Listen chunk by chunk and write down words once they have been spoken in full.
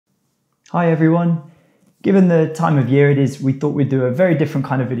Hi everyone. Given the time of year it is, we thought we'd do a very different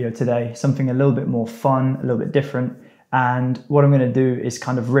kind of video today, something a little bit more fun, a little bit different. And what I'm going to do is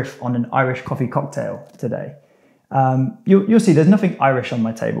kind of riff on an Irish coffee cocktail today. You'll see there's nothing Irish on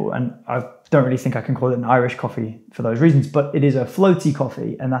my table, and I don't really think I can call it an Irish coffee for those reasons, but it is a floaty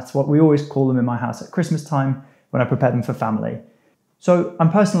coffee, and that's what we always call them in my house at Christmas time when I prepare them for family. So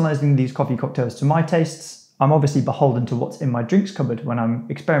I'm personalizing these coffee cocktails to my tastes. I'm obviously beholden to what's in my drinks cupboard when I'm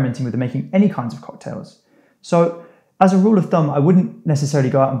experimenting with making any kinds of cocktails. So as a rule of thumb, I wouldn't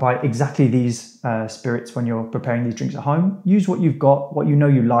necessarily go out and buy exactly these spirits when you're preparing these drinks at home. Use what you've got, what you know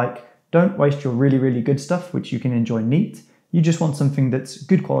you like. Don't waste your really, really good stuff, which you can enjoy neat. You just want something that's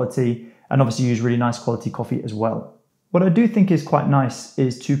good quality, and obviously use really nice quality coffee as well. What I do think is quite nice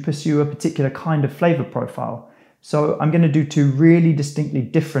is to pursue a particular kind of flavor profile. So I'm going to do two really distinctly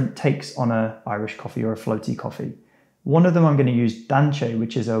different takes on an Irish coffee or a floaty coffee. One of them I'm going to use Danche,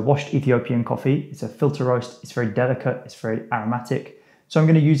 which is a washed Ethiopian coffee. It's a filter roast, it's very delicate, it's very aromatic. So I'm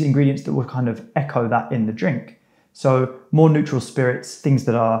going to use ingredients that will kind of echo that in the drink. So more neutral spirits, things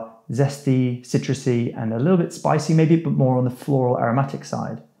that are zesty, citrusy, and a little bit spicy maybe, but more on the floral aromatic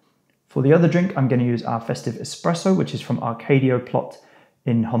side. For the other drink, I'm going to use our Festive Espresso, which is from Arcadio plot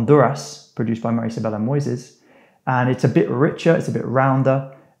in Honduras, produced by Abelha Moises. And it's a bit richer, it's a bit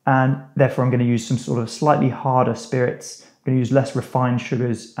rounder, and therefore I'm going to use some sort of slightly harder spirits. I'm going to use less refined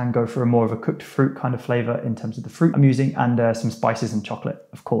sugars and go for a more of a cooked fruit kind of flavor in terms of the fruit I'm using, and some spices and chocolate,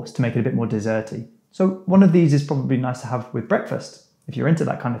 of course, to make it a bit more desserty. So one of these is probably nice to have with breakfast, if you're into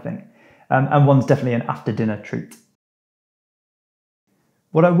that kind of thing. And one's definitely an after dinner treat.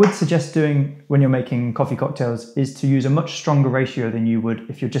 What I would suggest doing when you're making coffee cocktails is to use a much stronger ratio than you would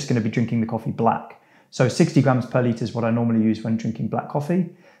if you're just going to be drinking the coffee black. So 60 grams per litre is what I normally use when drinking black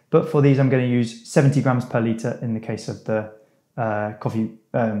coffee. But for these, I'm going to use 70 grams per litre in the case of the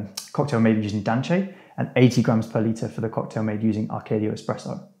cocktail made using Danche, and 80 grams per litre for the cocktail made using Arcadio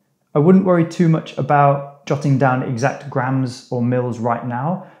Espresso. I wouldn't worry too much about jotting down exact grams or mils right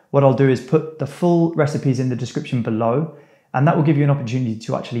now. What I'll do is put the full recipes in the description below, and that will give you an opportunity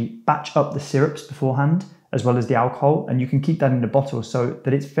to actually batch up the syrups beforehand, as well as the alcohol, and you can keep that in a bottle so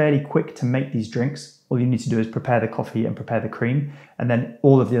that it's fairly quick to make these drinks. All you need to do is prepare the coffee and prepare the cream, and then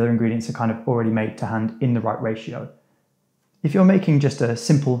all of the other ingredients are kind of already made to hand in the right ratio. If you're making just a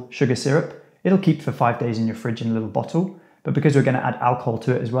simple sugar syrup, it'll keep for 5 days in your fridge in a little bottle, but because we're going to add alcohol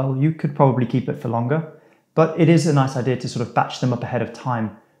to it as well, you could probably keep it for longer. But it is a nice idea to sort of batch them up ahead of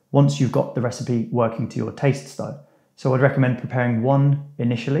time once you've got the recipe working to your tastes though. So I'd recommend preparing one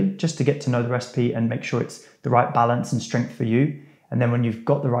initially just to get to know the recipe and make sure it's the right balance and strength for you. And then when you've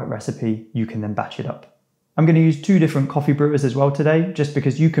got the right recipe, you can then batch it up. I'm going to use two different coffee brewers as well today, just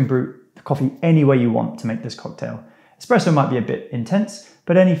because you can brew the coffee any way you want to make this cocktail. Espresso might be a bit intense,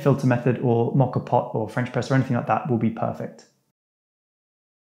 but any filter method or mocha pot or French press or anything like that will be perfect.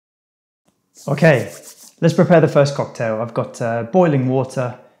 Okay, let's prepare the first cocktail. I've got boiling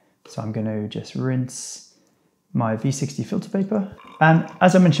water, so I'm going to just rinse my V60 filter paper. And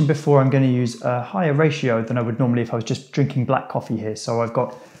as I mentioned before, I'm going to use a higher ratio than I would normally if I was just drinking black coffee here. So I've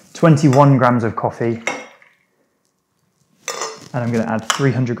got 21 grams of coffee, and I'm going to add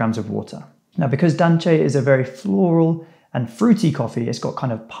 300 grams of water. Now, because Danche is a very floral and fruity coffee, it's got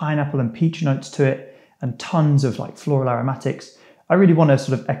kind of pineapple and peach notes to it and tons of like floral aromatics. I really want to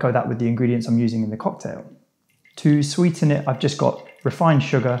sort of echo that with the ingredients I'm using in the cocktail. To sweeten it, I've just got refined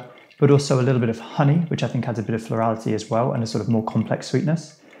sugar, but also a little bit of honey, which I think adds a bit of florality as well, and a sort of more complex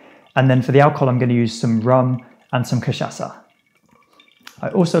sweetness. And then for the alcohol, I'm going to use some rum and some cachaça. I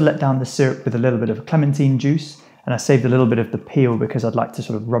also let down the syrup with a little bit of clementine juice, and I saved a little bit of the peel because I'd like to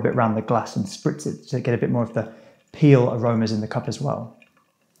sort of rub it around the glass and spritz it to get a bit more of the peel aromas in the cup as well.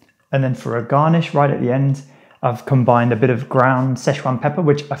 And then for a garnish right at the end, I've combined a bit of ground Szechuan pepper,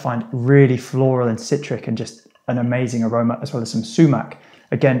 which I find really floral and citric and just an amazing aroma, as well as some sumac.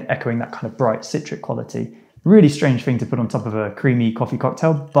 Again, echoing that kind of bright citric quality. Really strange thing to put on top of a creamy coffee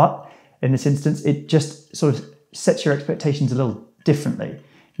cocktail, but in this instance, it just sort of sets your expectations a little differently.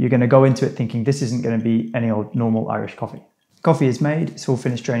 You're going to go into it thinking this isn't going to be any old normal Irish coffee. Coffee is made, it's all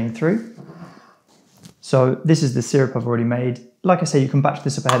finished draining through. So this is the syrup I've already made. Like I say, you can batch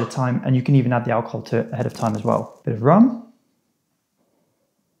this up ahead of time, and you can even add the alcohol to it ahead of time as well. Bit of rum.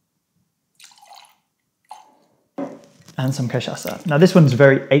 And some cachaça. Now this one's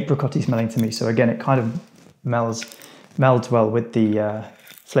very apricot-y smelling to me, so again it kind of melds well with the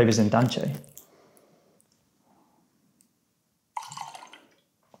flavors in Danche.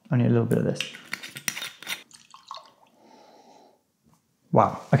 Only a little bit of this.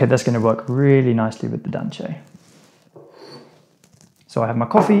 Wow, okay, that's going to work really nicely with the Danche. So I have my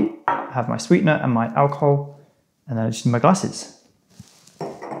coffee I have my sweetener and my alcohol, and then I just need my glasses.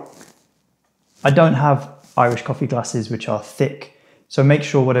 I don't have Irish coffee glasses which are thick, so make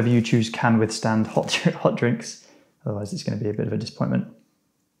sure whatever you choose can withstand hot drinks, otherwise it's going to be a bit of a disappointment.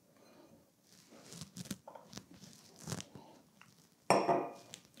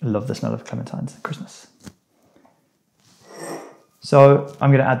 I love the smell of clementines at Christmas. So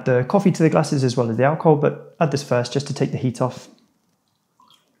I'm going to add the coffee to the glasses as well as the alcohol, but add this first just to take the heat off.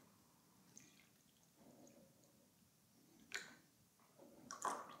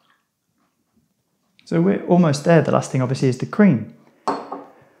 So we're almost there. The last thing obviously is the cream.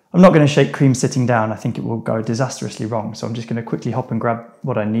 I'm not going to shake cream sitting down. I think it will go disastrously wrong. So I'm just going to quickly hop and grab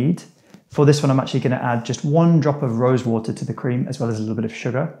what I need. For this one, I'm actually going to add just 1 drop of rose water to the cream, as well as a little bit of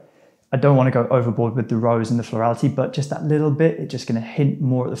sugar. I don't want to go overboard with the rose and the florality, but just that little bit, it's just going to hint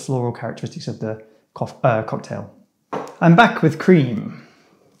more at the floral characteristics of the cocktail. I'm back with cream.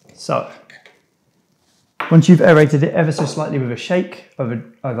 So, once you've aerated it ever so slightly with a shake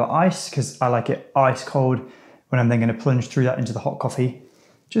over ice, because I like it ice cold, when I'm then going to plunge through that into the hot coffee,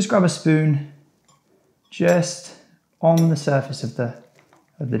 just grab a spoon, just on the surface of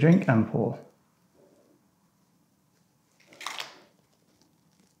the drink and pour.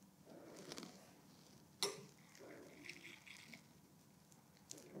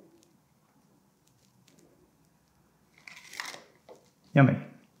 Yummy.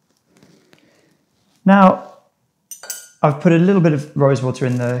 Now, I've put a little bit of rose water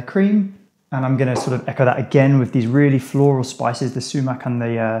in the cream, and I'm going to sort of echo that again with these really floral spices, the sumac and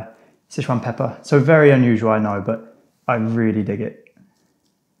the Szechuan pepper. So very unusual, I know, but I really dig it.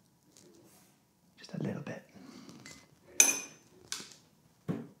 Just a little bit.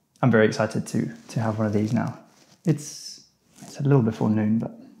 I'm very excited to have one of these now. It's a little before noon,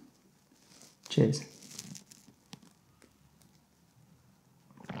 but cheers.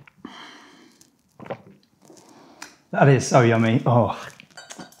 That is so yummy. Oh,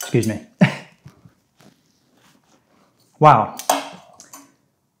 excuse me. Wow.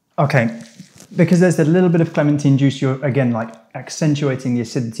 Okay, because there's a little bit of clementine juice, you're again like accentuating the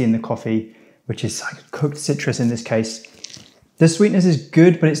acidity in the coffee, which is like cooked citrus in this case. The sweetness is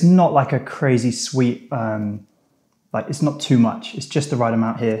good, but it's not like a crazy sweet, like it's not too much. It's just the right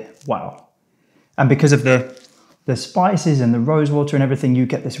amount here. Wow. And because of the spices and the rose water and everything, you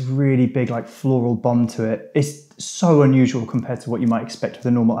get this really big like floral bomb to it. It's so unusual compared to what you might expect with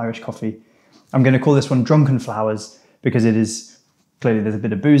a normal Irish coffee. I'm going to call this one Drunken Flowers because it is, clearly there's a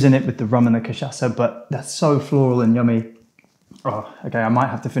bit of booze in it with the rum and the cachaça, but that's so floral and yummy. Oh, okay, I might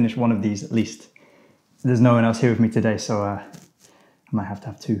have to finish one of these at least. There's no one else here with me today, so I might have to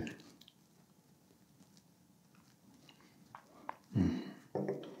have 2.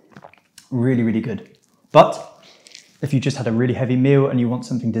 Really, really good. But if you just had a really heavy meal and you want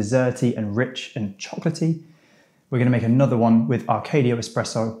something desserty and rich and chocolatey, we're going to make another one with Arcadio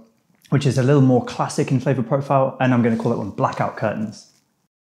Espresso, which is a little more classic in flavor profile, and I'm going to call that one Blackout Curtains.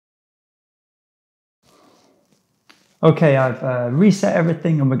 Okay, I've reset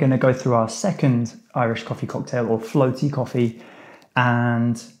everything and we're going to go through our second Irish coffee cocktail, or floaty coffee,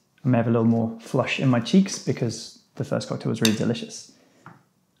 and I may have a little more flush in my cheeks because the first cocktail was really delicious.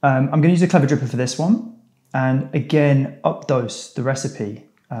 I'm going to use a clever dripper for this one. And again, updose the recipe.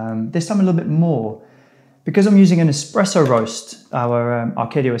 This time a little bit more. Because I'm using an espresso roast, our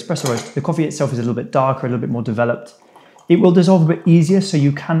Arcadio Espresso roast, the coffee itself is a little bit darker, a little bit more developed. It will dissolve a bit easier, so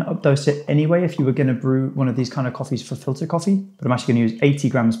you can updose it anyway if you were going to brew one of these kind of coffees for filter coffee. But I'm actually going to use 80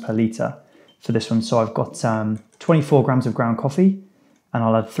 grams per litre for this one. So I've got 24 grams of ground coffee, and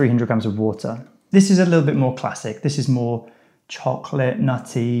I'll add 300 grams of water. This is a little bit more classic. This is more chocolate,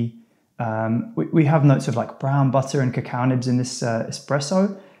 nutty. We have notes of like brown butter and cacao nibs in this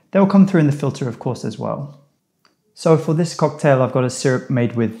espresso. They'll come through in the filter, of course, as well. So for this cocktail, I've got a syrup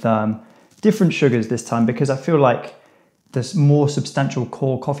made with different sugars this time, because I feel like this more substantial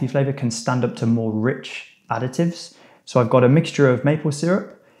core coffee flavor can stand up to more rich additives. So I've got a mixture of maple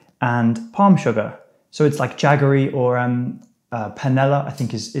syrup and palm sugar. So it's like jaggery or panela, I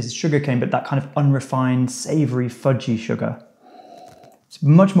think is sugarcane, but that kind of unrefined, savory, fudgy sugar. It's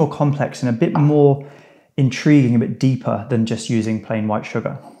much more complex and a bit more intriguing, a bit deeper than just using plain white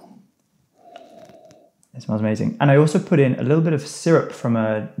sugar. It smells amazing. And I also put in a little bit of syrup from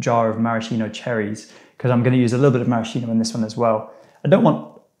a jar of maraschino cherries, because I'm going to use a little bit of maraschino in this one as well. I don't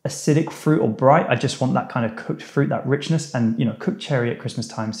want acidic fruit or bright. I just want that kind of cooked fruit, that richness, and cooked cherry at Christmas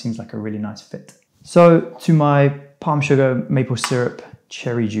time seems like a really nice fit. So to my palm sugar, maple syrup,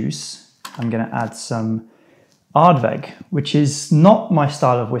 cherry juice, I'm going to add some Ardbeg, which is not my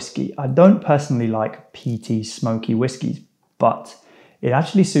style of whiskey. I don't personally like peaty, smoky whiskies, but it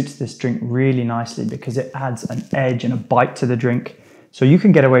actually suits this drink really nicely because it adds an edge and a bite to the drink. So you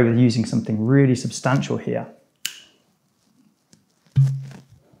can get away with using something really substantial here.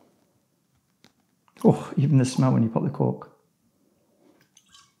 Oh, even the smell when you pop the cork.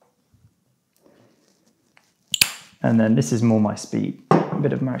 And then this is more my speed, a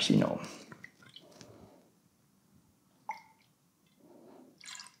bit of maraschino.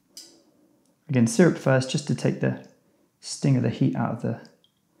 Again, syrup first, just to take the sting of the heat out of the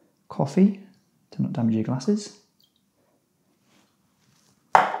coffee, to not damage your glasses.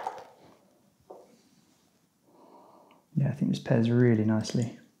 Yeah, I think this pairs really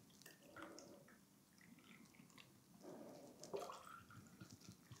nicely.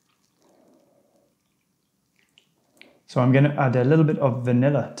 So I'm going to add a little bit of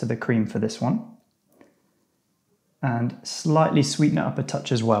vanilla to the cream for this one. And slightly sweeten it up a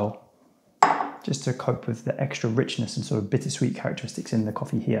touch as well, just to cope with the extra richness and sort of bittersweet characteristics in the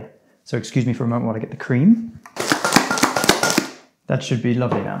coffee here. So excuse me for a moment while I get the cream. That should be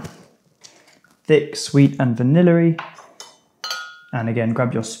lovely now. Thick, sweet and vanilla-y. And again,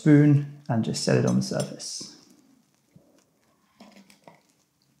 grab your spoon and just set it on the surface.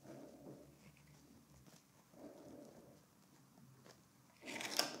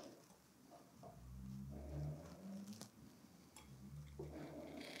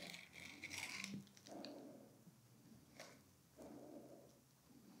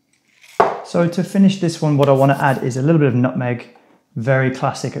 So to finish this one, what I want to add is a little bit of nutmeg, very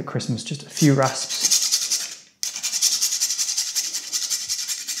classic at Christmas, just a few rasps.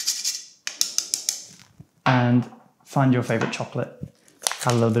 And find your favorite chocolate.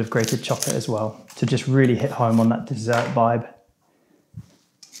 Add a little bit of grated chocolate as well to just really hit home on that dessert vibe.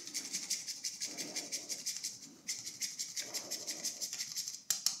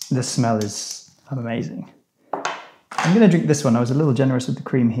 The smell is amazing. I'm going to drink this one. I was a little generous with the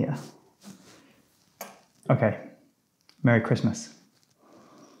cream here. Okay, Merry Christmas.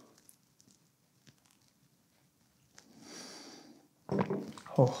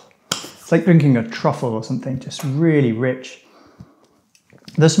 Oh, it's like drinking a truffle or something, just really rich.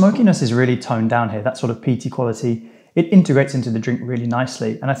 The smokiness is really toned down here, that sort of peaty quality. It integrates into the drink really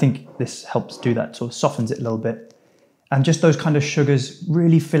nicely, and I think this helps do that, sort of softens it a little bit. And just those kind of sugars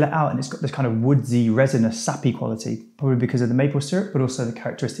really fill it out, and it's got this kind of woodsy, resinous, sappy quality, probably because of the maple syrup, but also the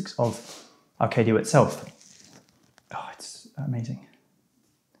characteristics of Arcadio itself. Oh, it's amazing.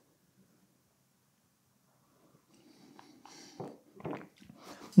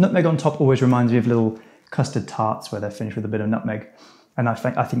 Nutmeg on top always reminds me of little custard tarts where they're finished with a bit of nutmeg. And I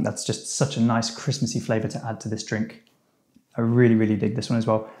think that's just such a nice Christmassy flavour to add to this drink. I really, really dig this one as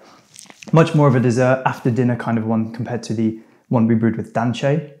well. Much more of a dessert after dinner kind of one compared to the one we brewed with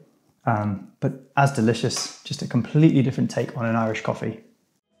Danche. But as delicious, just a completely different take on an Irish coffee.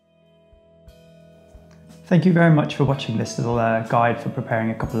 Thank you very much for watching this little guide for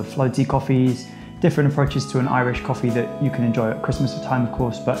preparing a couple of floaty coffees, different approaches to an Irish coffee that you can enjoy at Christmas time, of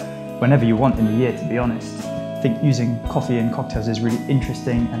course, but whenever you want in the year, to be honest. I think using coffee in cocktails is really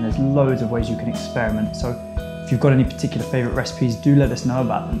interesting, and there's loads of ways you can experiment. So if you've got any particular favourite recipes, do let us know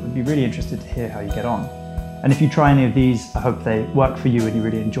about them. We'd be really interested to hear how you get on. And if you try any of these, I hope they work for you and you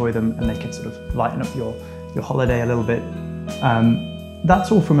really enjoy them and they can sort of lighten up your holiday a little bit.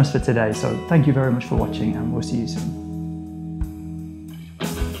 That's all from us for today, so thank you very much for watching and we'll see you soon.